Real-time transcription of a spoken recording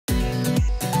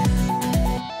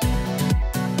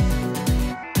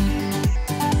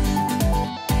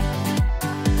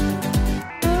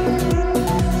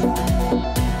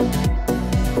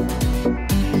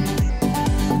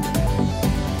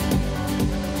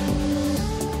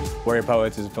Warrior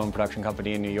Poets is a film production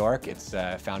company in New York. It's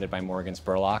founded by Morgan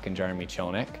Spurlock and Jeremy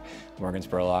Chilnick. Morgan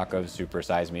Spurlock of Super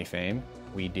Size Me fame.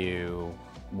 We do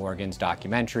Morgan's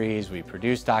documentaries, we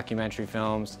produce documentary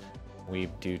films, we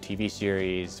do TV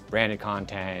series, branded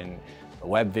content,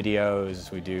 web videos,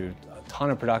 we do a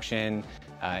ton of production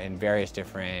in various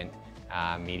different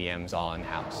mediums all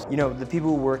in-house. You know, the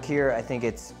people who work here, I think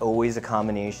it's always a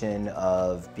combination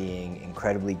of being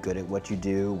incredibly good at what you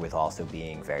do with also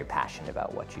being very passionate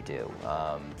about what you do.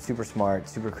 Super smart,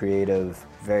 super creative,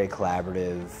 very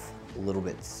collaborative, a little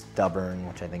bit stubborn,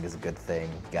 which I think is a good thing.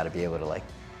 You gotta be able to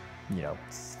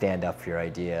stand up for your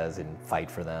ideas and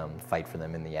fight for them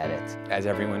in the edit. As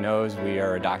everyone knows, we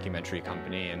are a documentary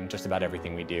company, and just about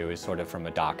everything we do is sort of from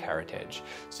a doc heritage.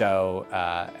 So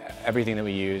everything that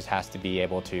we use has to be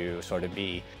able to sort of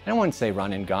be, I don't want to say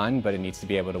run and gun, but it needs to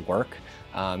be able to work.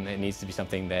 It needs to be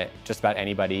something that just about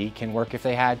anybody can work if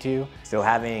they had to. So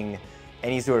having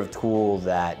any sort of tool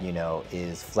that,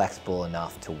 is flexible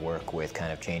enough to work with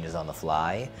kind of changes on the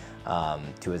fly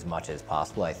to as much as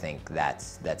possible, I think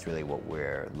that's really what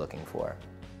we're looking for.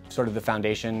 Sort of the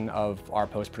foundation of our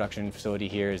post-production facility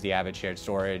here is the Avid shared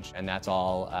storage, and that's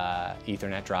all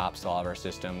Ethernet drops to all of our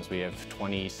systems. We have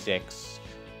 26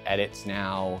 edits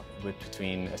now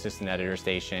between assistant editor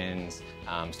stations,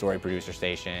 story producer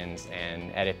stations,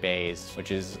 and edit bays, which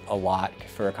is a lot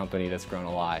for a company that's grown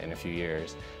a lot in a few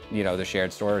years. The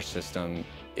shared storage system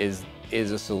is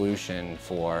a solution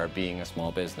for being a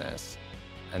small business,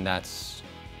 and that's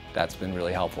been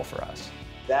really helpful for us.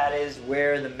 That is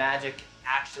where the magic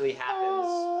actually happens.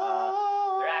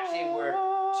 There actually were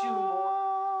two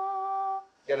more.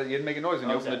 You gotta make a noise when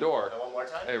you open the door. One more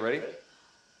time. Hey, ready?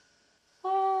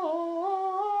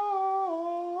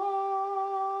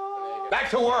 Back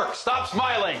to work. Stop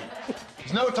smiling.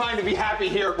 There's no time to be happy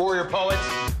here at Warrior Poets.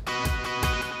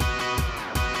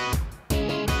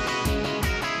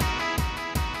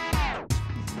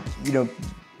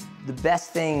 The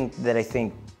best thing that I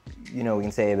think, we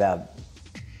can say about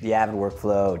the Avid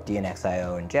workflow,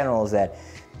 DNxIO in general, is that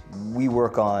we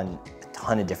work on a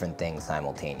ton of different things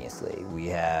simultaneously. We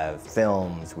have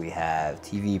films, we have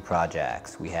TV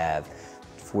projects, we have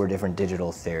 4 different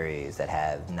digital series that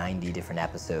have 90 different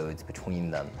episodes between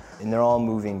them. And they're all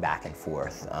moving back and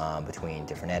forth between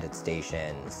different edit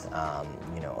stations,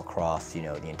 across,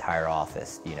 the entire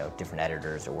office, different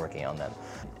editors are working on them.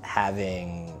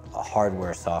 Having a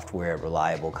hardware-software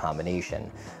reliable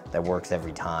combination that works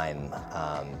every time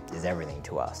is everything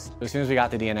to us. As soon as we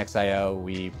got the DNxIO,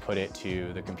 we put it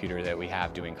to the computer that we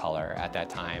have doing color. At that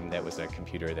time, that was a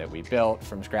computer that we built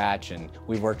from scratch, and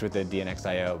we've worked with the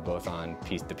DNxIO both on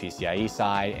the PCIe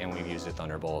side, and we've used a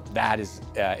Thunderbolt. That is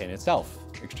in itself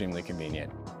extremely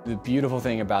convenient. The beautiful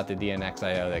thing about the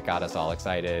DNxIO that got us all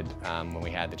excited when we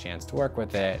had the chance to work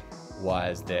with it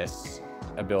was this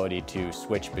ability to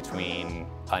switch between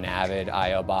an Avid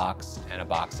I/O box and a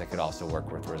box that could also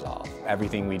work with Resolve.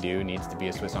 Everything we do needs to be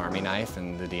a Swiss Army knife,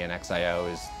 and the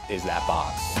DNxIO is that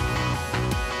box.